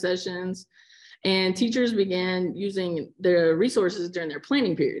cardio sessions, and teachers began using their resources during their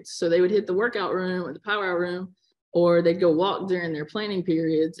planning periods. So they would hit the workout room or the power hour room, or they'd go walk during their planning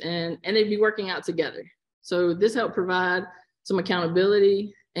periods, and they'd be working out together. So this helped provide some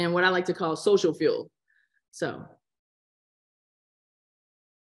accountability and what I like to call social fuel. So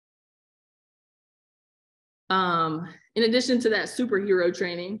in addition to that superhero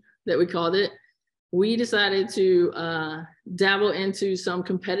training that we called it, we decided to dabble into some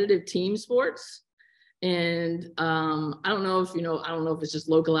competitive team sports. And I don't know if it's just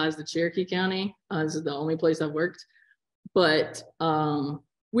localized to Cherokee County. This is the only place I've worked, but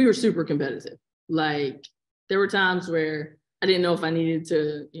we were super competitive. Like there were times where I didn't know if I needed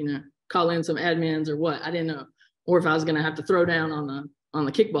to, call in some admins or what. I didn't know, or if I was going to have to throw down on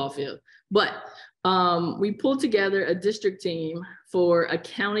the kickball field. But we pulled together a district team for a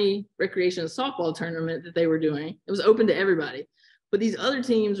county recreation softball tournament that they were doing. It was open to everybody, but these other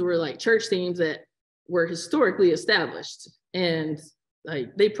teams were like church teams that were historically established, and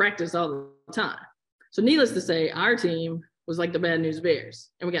like they practiced all the time. So needless to say, our team was like the Bad News Bears,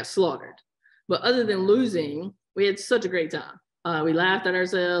 and we got slaughtered. But other than losing, we had such a great time. We laughed at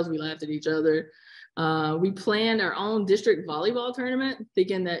ourselves, we laughed at each other. We planned our own district volleyball tournament,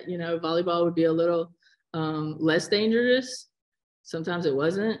 thinking that, volleyball would be a little less dangerous. Sometimes it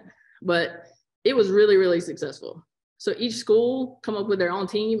wasn't, but it was really, really successful. So each school come up with their own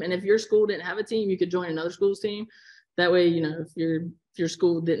team. And if your school didn't have a team, you could join another school's team. That way, if your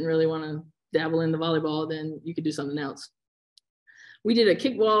school didn't really want to dabble in the volleyball, then you could do something else. We did a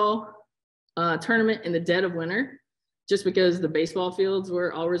kickball tournament in the dead of winter, just because the baseball fields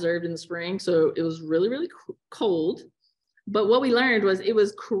were all reserved in the spring. So it was really, really cold. But what we learned was it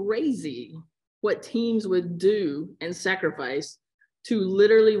was crazy what teams would do and sacrifice to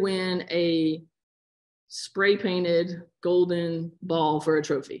literally win a spray painted golden ball for a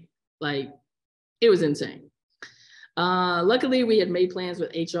trophy. Like it was insane. Luckily, we had made plans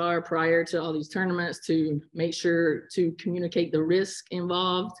with HR prior to all these tournaments to make sure to communicate the risk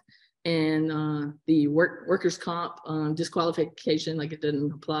involved and the workers' comp disqualification. Like it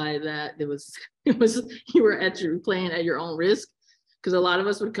didn't apply that. It was you were playing at your own risk, because a lot of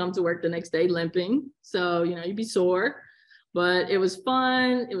us would come to work the next day limping. So, you'd be sore, but it was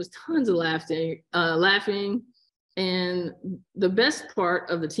fun. It was tons of laughing. And the best part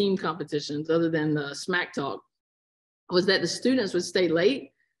of the team competitions, other than the smack talk, was that the students would stay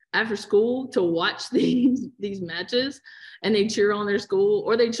late after school to watch these matches, and they'd cheer on their school,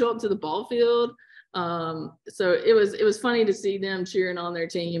 or they'd show up to the ball field. So it was funny to see them cheering on their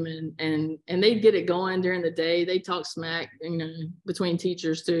team, and they'd get it going during the day. They talk smack, between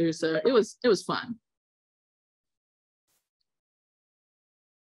teachers too. So it was fun.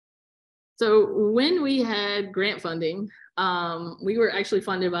 So when we had grant funding, we were actually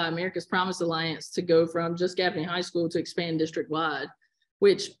funded by America's Promise Alliance to go from just Gaffney High School to expand district-wide,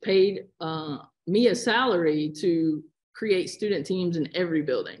 which paid me a salary to create student teams in every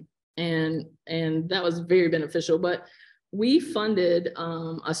building. And that was very beneficial. But we funded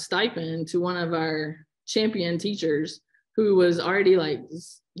a stipend to one of our champion teachers who was already like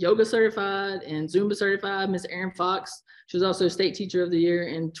yoga certified and Zumba certified, Miss Erin Fox. She was also State Teacher of the Year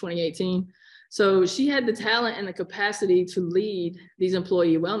in 2018. So she had the talent and the capacity to lead these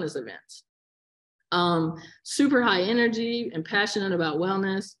employee wellness events. Super high energy and passionate about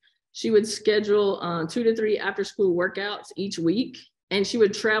wellness. She would schedule 2 to 3 after school workouts each week, and she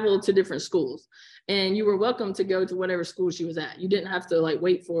would travel to different schools. And you were welcome to go to whatever school she was at. You didn't have to like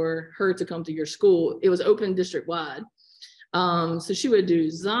wait for her to come to your school. It was open district wide. So she would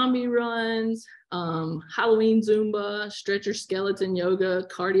do zombie runs, Halloween Zumba, stretcher skeleton yoga,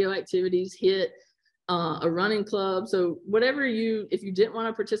 cardio activities, HIIT, a running club. So whatever if you didn't want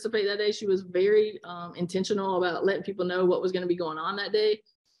to participate that day, she was very intentional about letting people know what was going to be going on that day,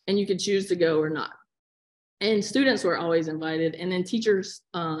 and you could choose to go or not. And students were always invited, and then teachers'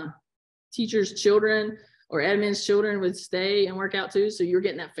 children or admin's children would stay and work out too. So you're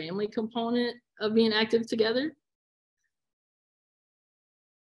getting that family component of being active together.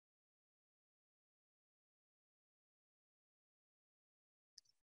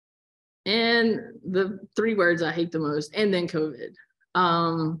 And the 3 words I hate the most, and then COVID.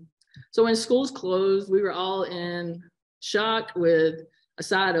 So when schools closed, we were all in shock with a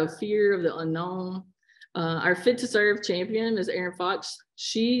side of fear of the unknown. Our Fit to Serve champion, Ms. Erin Fox,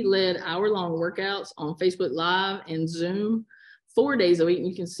 she led hour-long workouts on Facebook Live and Zoom 4 days a week. And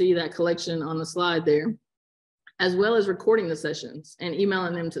you can see that collection on the slide there, as well as recording the sessions and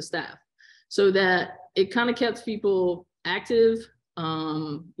emailing them to staff, so that it kind of kept people active.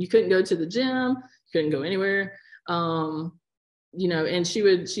 You couldn't go to the gym, you couldn't go anywhere, you know, and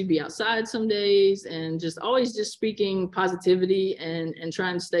she'd be outside some days, and just always just speaking positivity and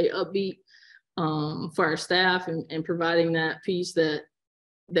trying to stay upbeat for our staff, and providing that piece that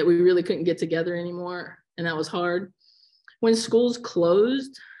we really couldn't get together anymore. And that was hard. When schools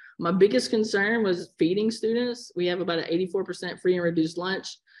closed, my biggest concern was feeding students. We have about an 84% free and reduced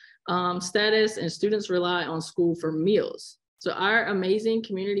lunch status, and students rely on school for meals. So our amazing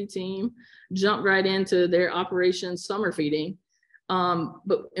community team jumped right into their Operation Summer Feeding.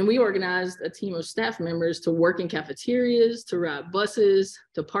 And we organized a team of staff members to work in cafeterias, to ride buses,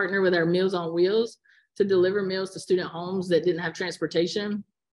 to partner with our Meals on Wheels, to deliver meals to student homes that didn't have transportation.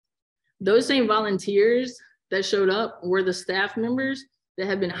 Those same volunteers that showed up were the staff members that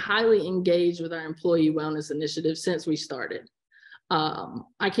have been highly engaged with our employee wellness initiative since we started.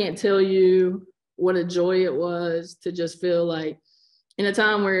 I can't tell you what a joy it was to just feel like, in a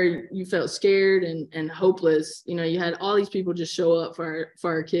time where you felt scared and hopeless, you know, you had all these people just show up for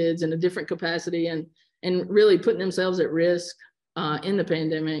our kids in a different capacity, and really putting themselves at risk in the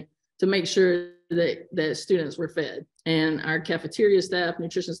pandemic to make sure that students were fed. And our cafeteria staff,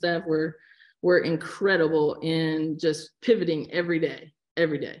 nutrition staff were incredible in just pivoting every day.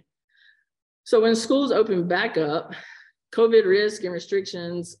 So when schools opened back up, COVID risk and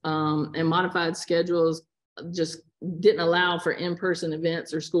restrictions and modified schedules just didn't allow for in-person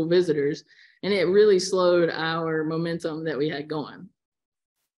events or school visitors. And it really slowed our momentum that we had going.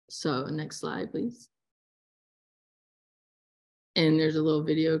 So next slide, please. And there's a little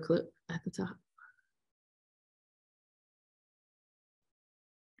video clip at the top.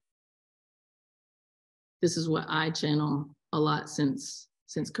 This is what I channel a lot since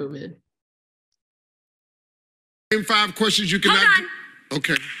COVID. 5 questions you can. Hold on.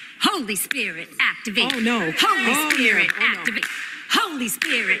 Okay. Holy Spirit, activate. Oh no. Holy Spirit, activate. Holy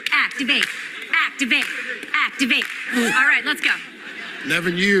Spirit, activate. Activate. Activate. All right, let's go.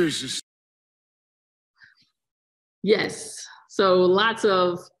 11 years. Yes. So lots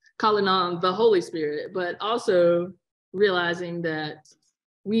of calling on the Holy Spirit, but also realizing that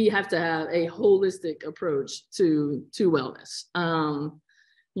we have to have a holistic approach to wellness.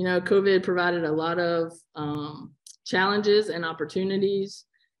 You know, COVID provided a lot of challenges and opportunities.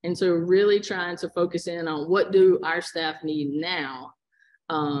 And so really trying to focus in on what do our staff need now,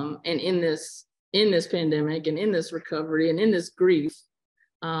 and in this pandemic and in this recovery and in this grief,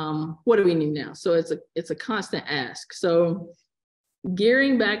 what do we need now? So it's a constant ask. So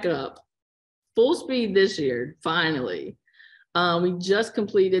gearing back up, full speed this year, finally. We just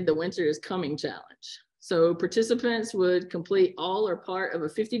completed the Winter is Coming challenge. So participants would complete all or part of a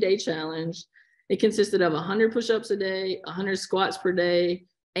 50-day challenge. It consisted of 100 push-ups a day, 100 squats per day,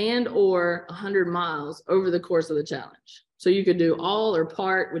 and or 100 miles over the course of the challenge. So you could do all or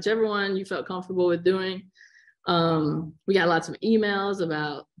part, whichever one you felt comfortable with doing. We got lots of emails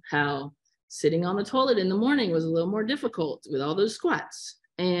about how sitting on the toilet in the morning was a little more difficult with all those squats,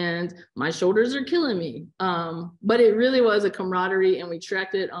 and my shoulders are killing me. But it really was a camaraderie, and we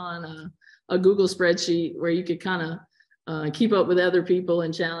tracked it on a Google spreadsheet where you could kind of keep up with other people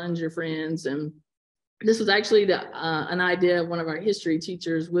and challenge your friends. And this was actually an idea of one of our history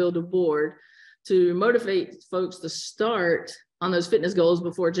teachers, Will DeBoard, to motivate folks to start on those fitness goals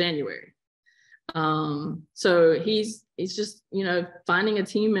before January. So he's just, you know, finding a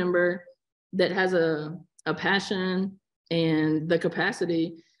team member that has a passion and the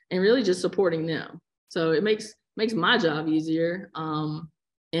capacity, and really just supporting them. So it makes my job easier. And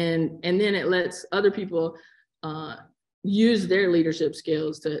then it lets other people use their leadership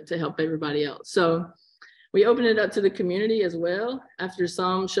skills to help everybody else. So we opened it up to the community as well. After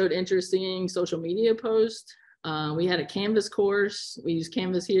some showed interest in social media posts, we had a Canvas course. We use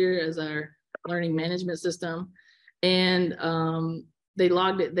Canvas here as our learning management system. And they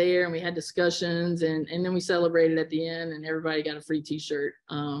logged it there, and we had discussions, and then we celebrated at the end, and everybody got a free t-shirt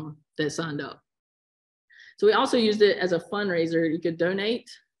that signed up. So we also used it as a fundraiser. You could donate.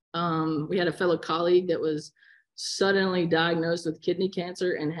 We had a fellow colleague that was suddenly diagnosed with kidney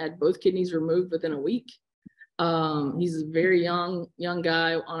cancer and had both kidneys removed within a week. He's a very young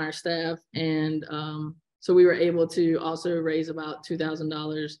guy on our staff. And so we were able to also raise about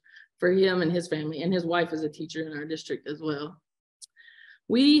 $2,000 for him and his family, and his wife is a teacher in our district as well.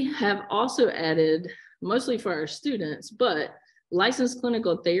 We have also added, mostly for our students, but licensed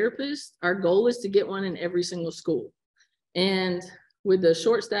clinical therapists. Our goal is to get one in every single school. And with the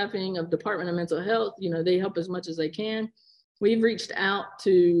short staffing of Department of Mental Health, you know, they help as much as they can. We've reached out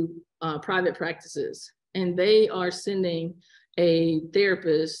to private practices, and they are sending a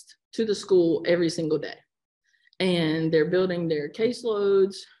therapist to the school every single day. And they're building their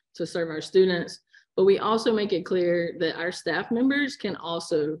caseloads to serve our students. But we also make it clear that our staff members can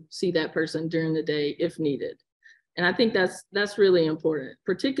also see that person during the day if needed. And I think that's really important,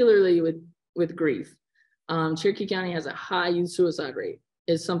 particularly with grief. Cherokee County has a high youth suicide rate.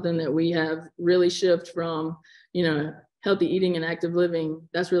 It's something that we have really shifted from, you know, healthy eating and active living.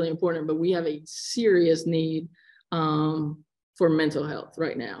 That's really important, but we have a serious need for mental health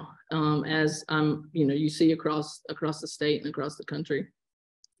right now, as you know, you see across the state and across the country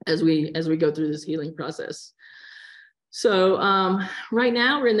as we go through this healing process. So right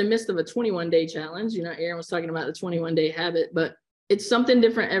now we're in the midst of a 21-day challenge. You know, Aaron was talking about the 21-day habit, but it's something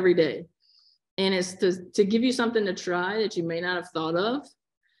different every day. And it's to give you something to try that you may not have thought of.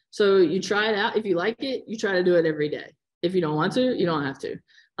 So you try it out. If you like it, you try to do it every day. If you don't want to, you don't have to.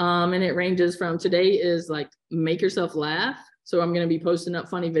 And it ranges from, today is like make yourself laugh. So I'm going to be posting up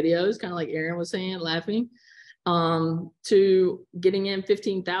funny videos, kind of like Aaron was saying, laughing, to getting in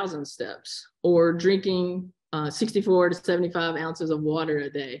 15,000 steps, or drinking 64 to 75 ounces of water a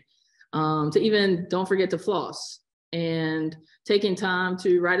day, to even don't forget to floss, and taking time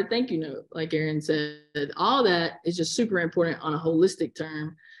to write a thank you note, like Aaron said. All that is just super important on a holistic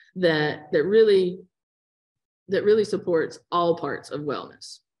term that really supports all parts of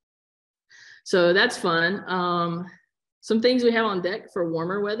wellness. So that's fun. Some things we have on deck for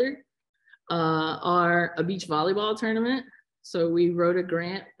warmer weather are a beach volleyball tournament. So we wrote a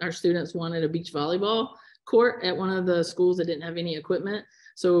grant. Our students wanted a beach volleyball court at one of the schools that didn't have any equipment.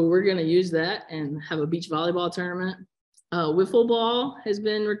 So we're going to use that and have a beach volleyball tournament. Wiffle ball has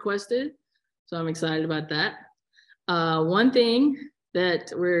been requested, so I'm excited about that. One thing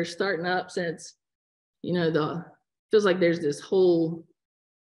that we're starting up, since, you know, feels like there's this whole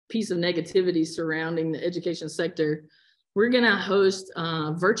piece of negativity surrounding the education sector, we're going to host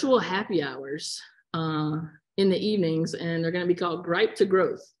virtual happy hours in the evenings, and they're going to be called Gripe to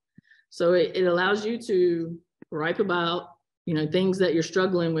Growth. So it allows you to gripe about, you know, things that you're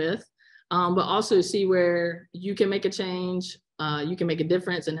struggling with, but also see where you can make a change, you can make a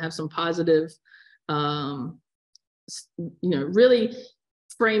difference, and have some positive, you know, really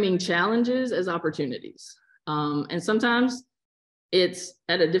framing challenges as opportunities. And sometimes it's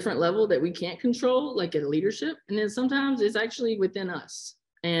at a different level that we can't control, like at leadership. And then sometimes it's actually within us.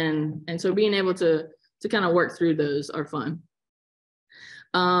 And so being able to kind of work through those are fun.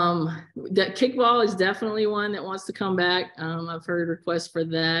 That kickball is definitely one that wants to come back. I've heard requests for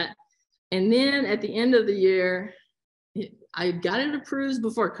that. And then at the end of the year, I got it approved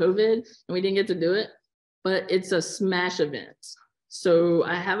before COVID and we didn't get to do it, but it's a smash event. So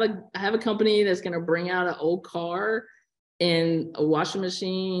I have a company that's going to bring out an old car and a washing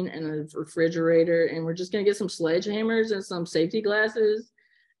machine and a refrigerator, and we're just going to get some sledgehammers and some safety glasses,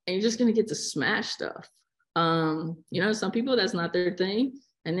 and you're just going to get to smash stuff. You know, some people that's not their thing.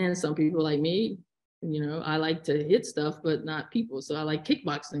 And then some people like me, you know, I like to hit stuff, but not people. So I like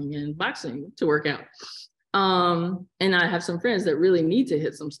kickboxing and boxing to work out. And I have some friends that really need to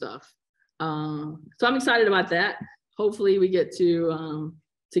hit some stuff. So I'm excited about that. Hopefully we get to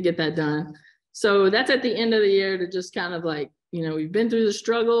get that done. So that's at the end of the year to just kind of like, you know, we've been through the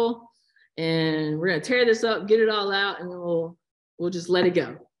struggle and we're gonna tear this up, get it all out, and then we'll just let it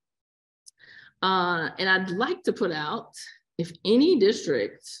go. And I'd like to put out, if any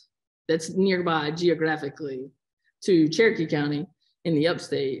district that's nearby geographically to Cherokee County in the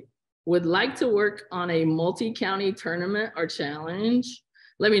upstate would like to work on a multi-county tournament or challenge,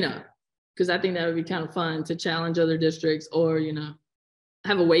 let me know. Because I think that would be kind of fun to challenge other districts, or, you know,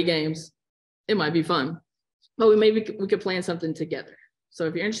 have away games. It might be fun, but we could plan something together. So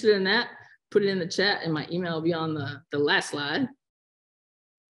if you're interested in that, put it in the chat, and my email will be on the last slide.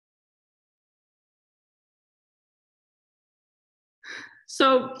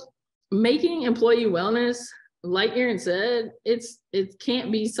 So making employee wellness, like Erin said, it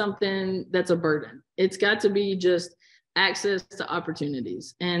can't be something that's a burden. It's got to be just access to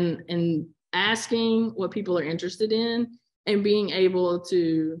opportunities and asking what people are interested in and being able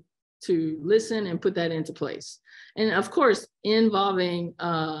to listen and put that into place. And of course, involving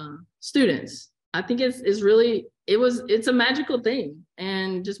students. I think it's a magical thing.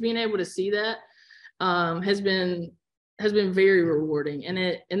 And just being able to see that has been very rewarding,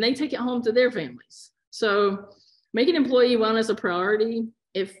 and they take it home to their families. So making employee wellness a priority,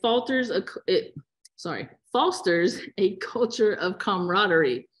 it fosters a culture of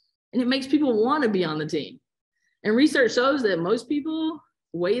camaraderie, and it makes people want to be on the team. And research shows that most people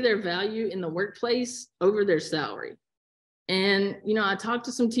weigh their value in the workplace over their salary. And, you know, I talk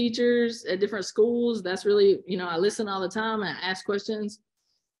to some teachers at different schools. That's really, you know, I listen all the time, I ask questions.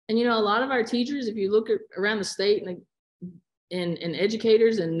 And, you know, a lot of our teachers, if you look around the state and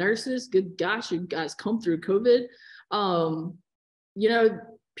educators and nurses, good gosh, you guys come through COVID. You know,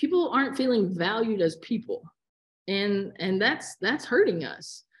 people aren't feeling valued as people, and that's hurting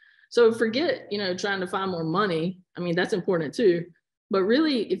us. So forget, you know, trying to find more money. I mean, that's important too. But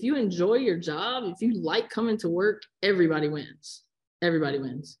really, if you enjoy your job, if you like coming to work, everybody wins. Everybody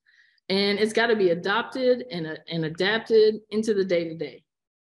wins. And it's got to be adopted and adapted into the day-to-day.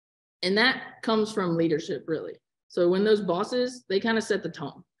 And that comes from leadership, really. So when those bosses, they kind of set the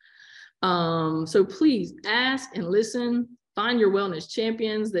tone. So please ask and listen, find your wellness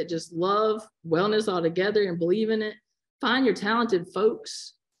champions that just love wellness altogether and believe in it. Find your talented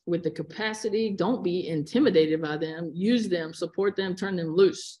folks with the capacity. Don't be intimidated by them. Use them, support them, turn them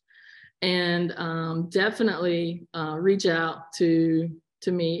loose. And definitely reach out to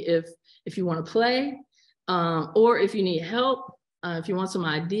me if you want to play, or if you need help, if you want some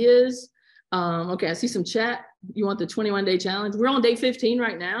ideas. Okay, I see some chat. You want the 21-day challenge? We're on day 15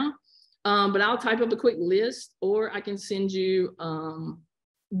 right now, but I'll type up a quick list, or I can send you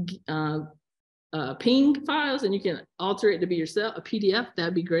ping files, and you can alter it to be yourself, a PDF.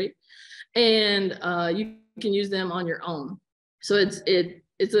 That'd be great, and you can use them on your own. So it's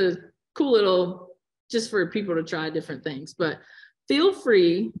a cool little, just for people to try different things. But feel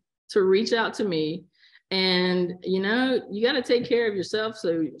free to reach out to me. And, you know, you got to take care of yourself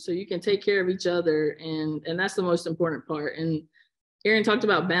so you can take care of each other. And that's the most important part. And Erin talked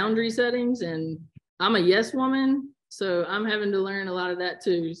about boundary settings, and I'm a yes woman, so I'm having to learn a lot of that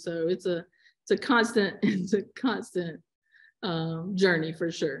too. So it's a constant journey for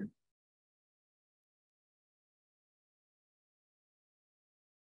sure.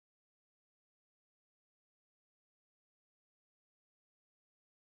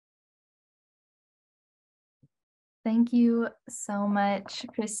 Thank you so much,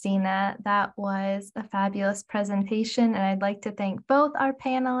 Christina. That was a fabulous presentation, and I'd like to thank both our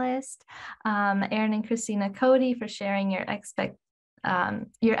panelists, Erin and Christina Cody, for sharing your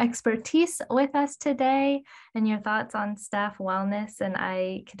expertise with us today and your thoughts on staff wellness. And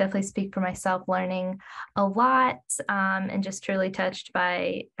I could definitely speak for myself, learning a lot, and just truly touched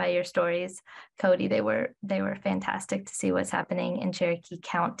by your stories, Cody. They were fantastic to see what's happening in Cherokee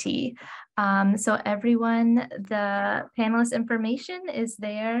County. So everyone, the panelist information is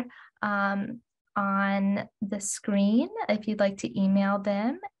there on the screen if you'd like to email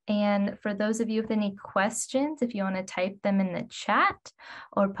them. And for those of you with any questions, if you want to type them in the chat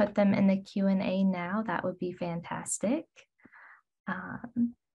or put them in the Q&A now, that would be fantastic.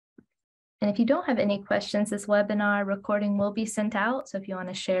 And if you don't have any questions, this webinar recording will be sent out. So if you want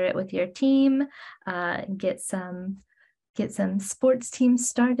to share it with your team, get some sports teams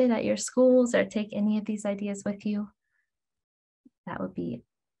started at your schools, or take any of these ideas with you, that would be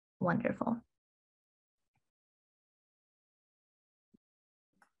wonderful.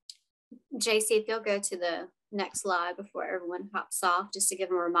 JC, if you'll go to the next slide before everyone hops off, just to give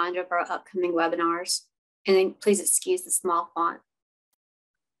them a reminder of our upcoming webinars. And then please excuse the small font.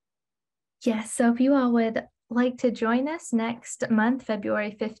 Yes, so if you all would like to join us next month,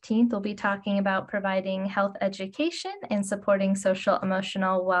 February 15th, we'll be talking about providing health education and supporting social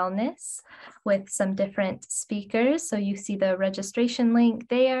emotional wellness with some different speakers. So you see the registration link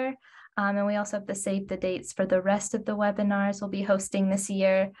there. And we also have to save the dates for the rest of the webinars we'll be hosting this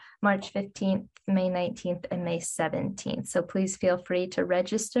year, March 15th, May 19th, and May 17th. So please feel free to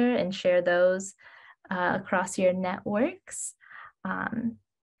register and share those across your networks.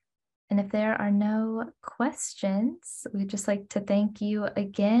 And if there are no questions, we'd just like to thank you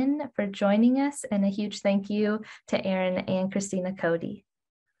again for joining us, and a huge thank you to Aaron and Christina Cody.